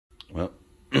Well,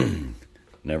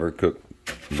 never cook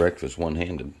breakfast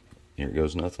one-handed. Here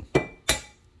goes nothing.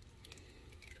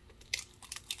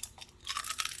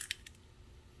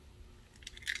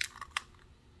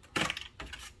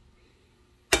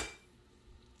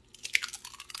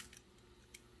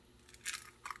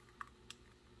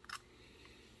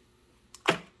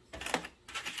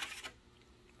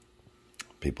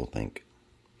 People think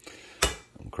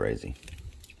I'm crazy.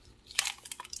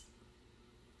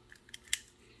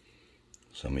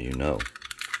 Some of you know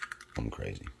I'm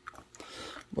crazy.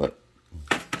 But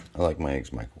I like my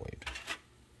eggs microwaved.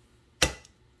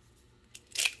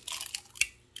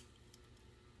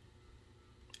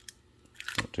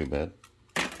 Not too bad.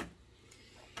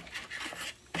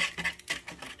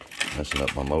 Messing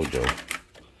up my mojo.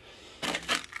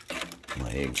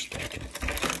 My eggs stacking.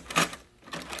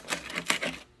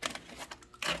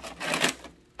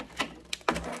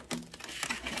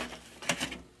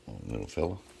 Little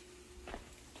fella.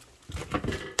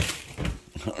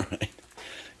 Alright.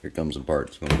 Here comes the part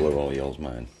that's going to blow all y'all's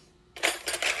mind.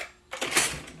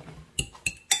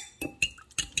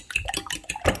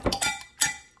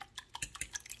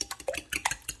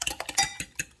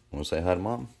 Want to say hi to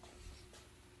Mom?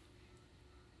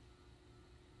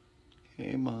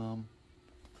 Hey, Mom.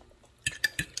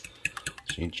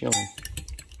 She ain't chilling.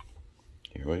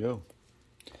 Here we go.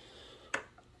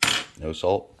 No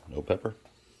salt, no pepper.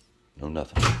 No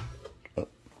nothing. Oh,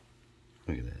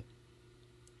 look at that.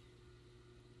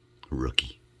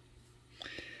 Rookie.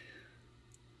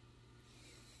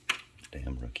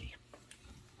 Damn rookie.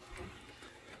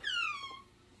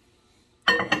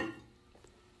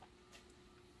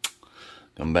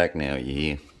 Come back now, you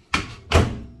hear?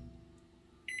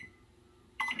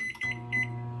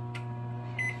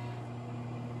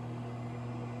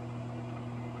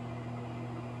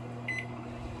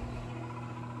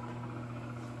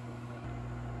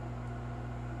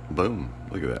 Boom.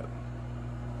 Look at that.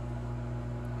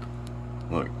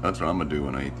 Look, that's what I'm gonna do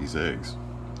when I eat these eggs.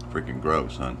 Freaking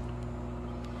gross, son.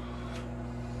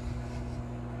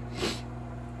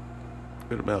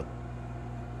 Got about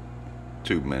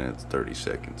 2 minutes, 30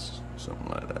 seconds, something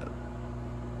like that.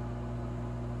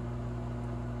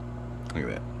 Look at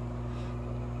that.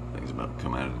 Thing's about to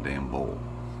come out of the damn bowl.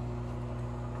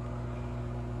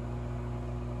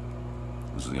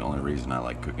 This is the only reason I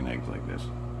like cooking eggs like this.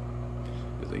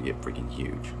 Because they get freaking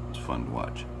huge. It's fun to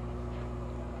watch.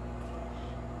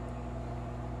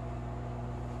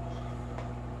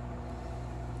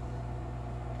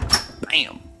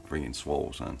 Bam! Freaking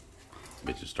swole, son.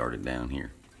 Bitch, it started down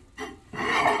here.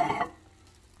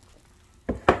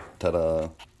 Ta-da!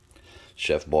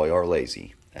 Chef Boy or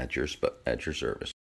Lazy at your service.